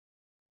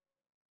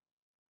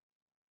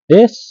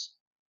This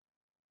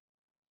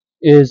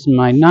is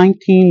my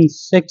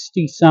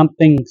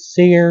 1960-something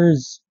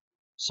Sears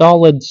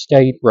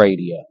solid-state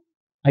radio.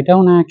 I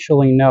don't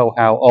actually know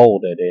how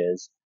old it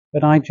is,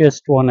 but I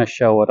just want to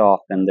show it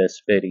off in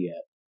this video.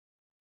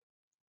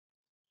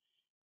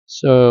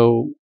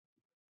 So,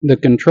 the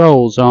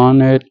controls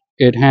on it,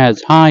 it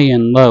has high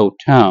and low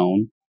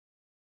tone.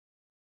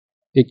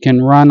 It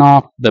can run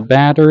off the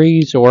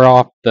batteries or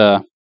off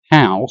the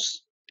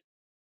house.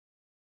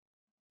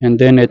 And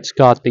then it's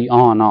got the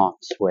on-off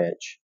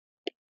switch.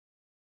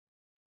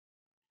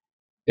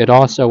 It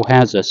also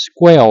has a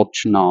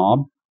squelch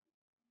knob,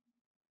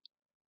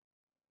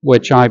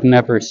 which I've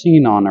never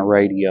seen on a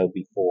radio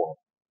before.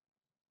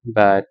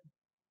 But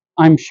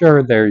I'm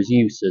sure there's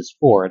uses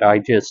for it, I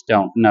just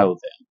don't know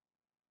them.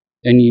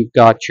 Then you've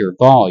got your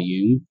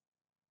volume,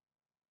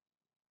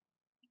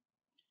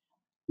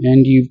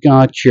 and you've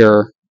got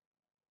your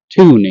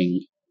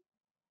tuning.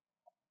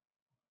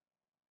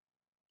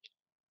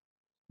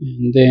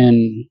 And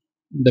then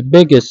the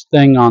biggest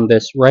thing on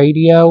this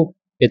radio,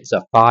 it's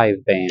a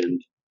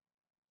 5-band.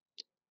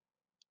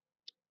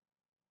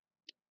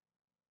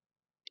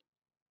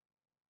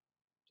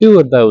 Two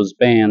of those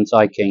bands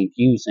I can't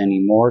use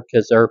anymore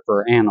because they're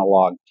for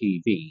analog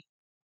TV.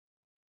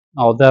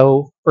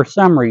 Although, for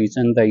some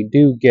reason, they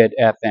do get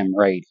FM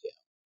radio.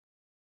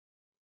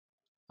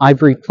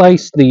 I've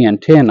replaced the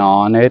antenna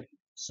on it,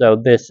 so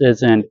this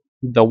isn't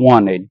the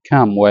one it'd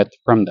come with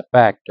from the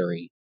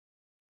factory.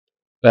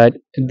 But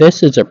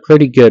this is a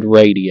pretty good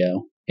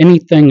radio.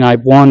 Anything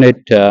I've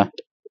wanted to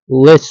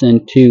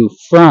listen to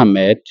from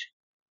it,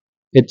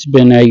 it's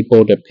been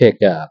able to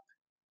pick up.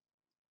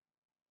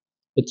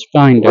 It's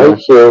fine to...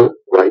 Right here,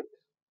 right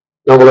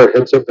now, with our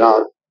heads are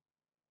bowed,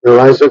 our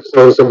eyes are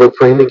closed, and we're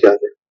praying together.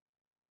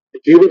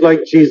 If you would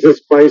like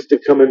Jesus Christ to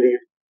come into your...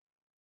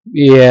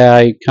 Yeah,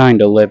 I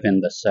kind of live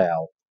in the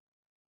South.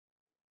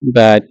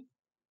 But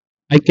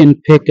I can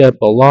pick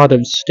up a lot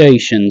of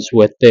stations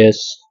with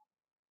this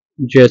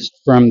just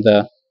from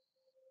the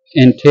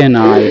antenna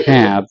I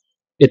have.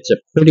 It's a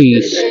pretty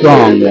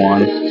strong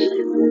one.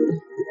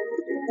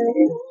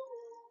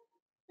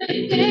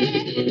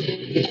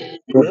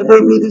 Never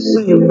be the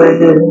same,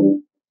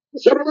 man.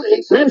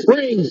 Chevrolet, Sand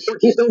Springs, or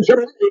Keystone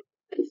Chevrolet.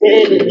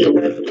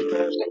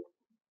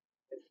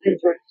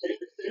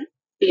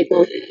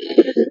 People.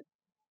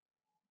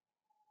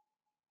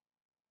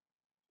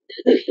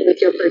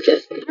 With your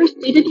purchase, our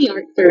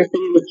state-of-the-art service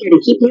center is here to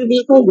keep your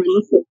vehicle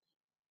running smooth.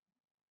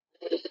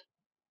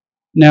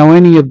 Now,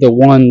 any of the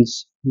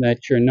ones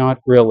that you're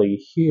not really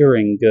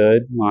hearing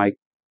good, like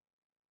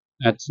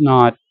that's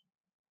not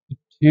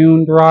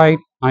tuned right,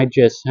 I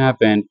just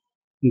haven't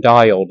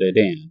dialed it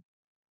in.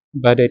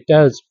 But it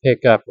does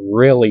pick up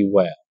really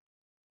well.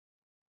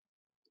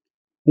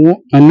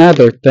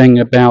 Another thing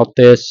about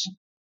this,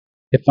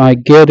 if I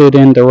get it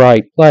in the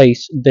right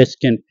place, this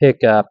can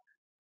pick up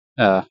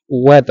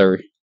weather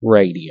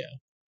radio.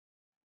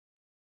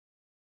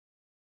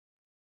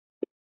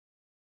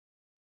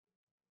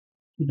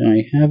 Did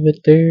I have it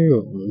there?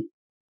 Or...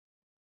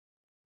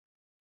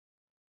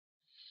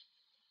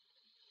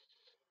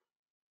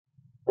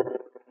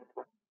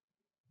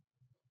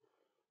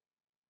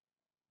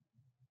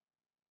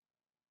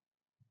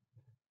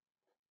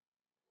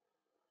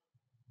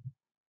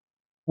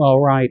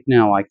 Well, right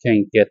now I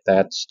can't get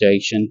that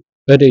station,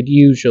 but it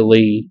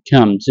usually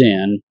comes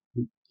in.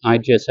 I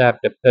just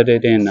have to put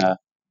it in a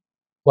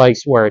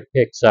place where it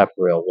picks up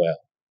real well.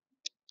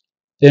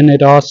 Then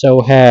it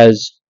also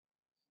has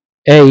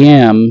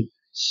AM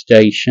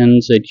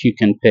stations that you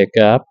can pick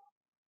up.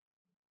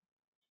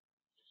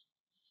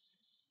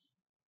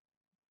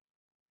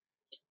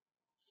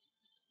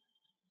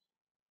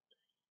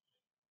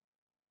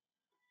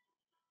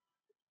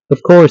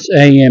 Of course,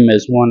 AM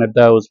is one of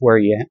those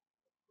where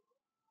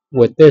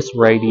with this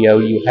radio,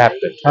 you have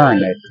to turn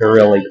it to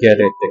really get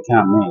it to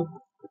come in.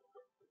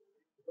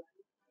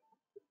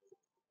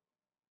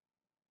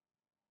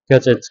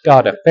 Because it's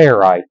got a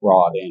ferrite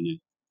rod in it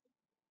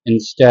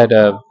instead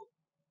of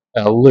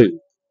a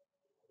loop.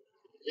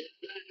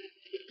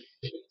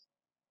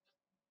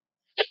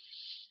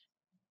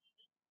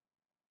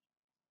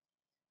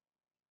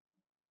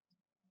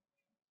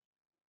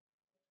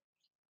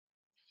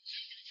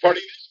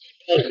 Party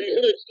season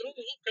at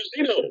Stonewall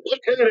Casino.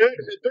 Located at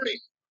exit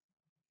 30.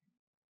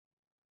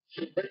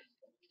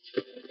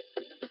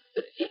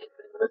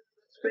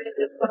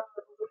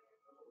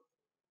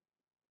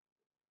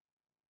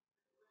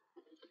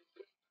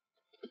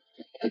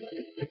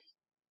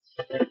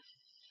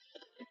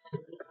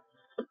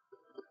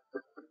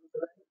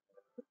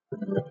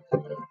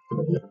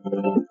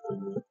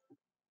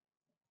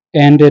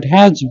 And it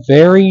has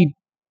very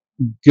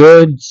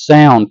good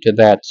sound to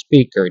that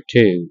speaker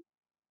too.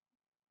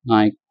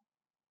 Like,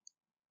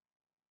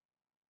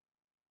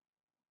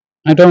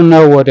 I don't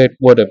know what it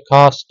would have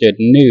costed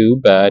new,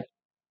 but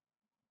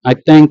I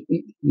think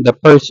the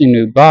person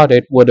who bought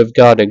it would have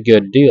got a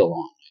good deal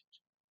on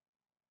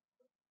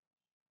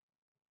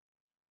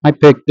it. I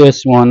picked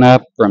this one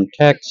up from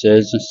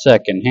Texas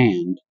second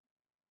hand.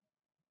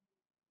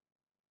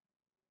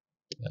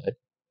 But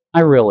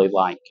I really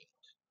like it.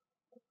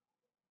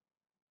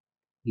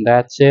 And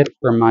that's it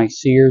for my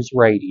Sears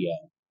radio.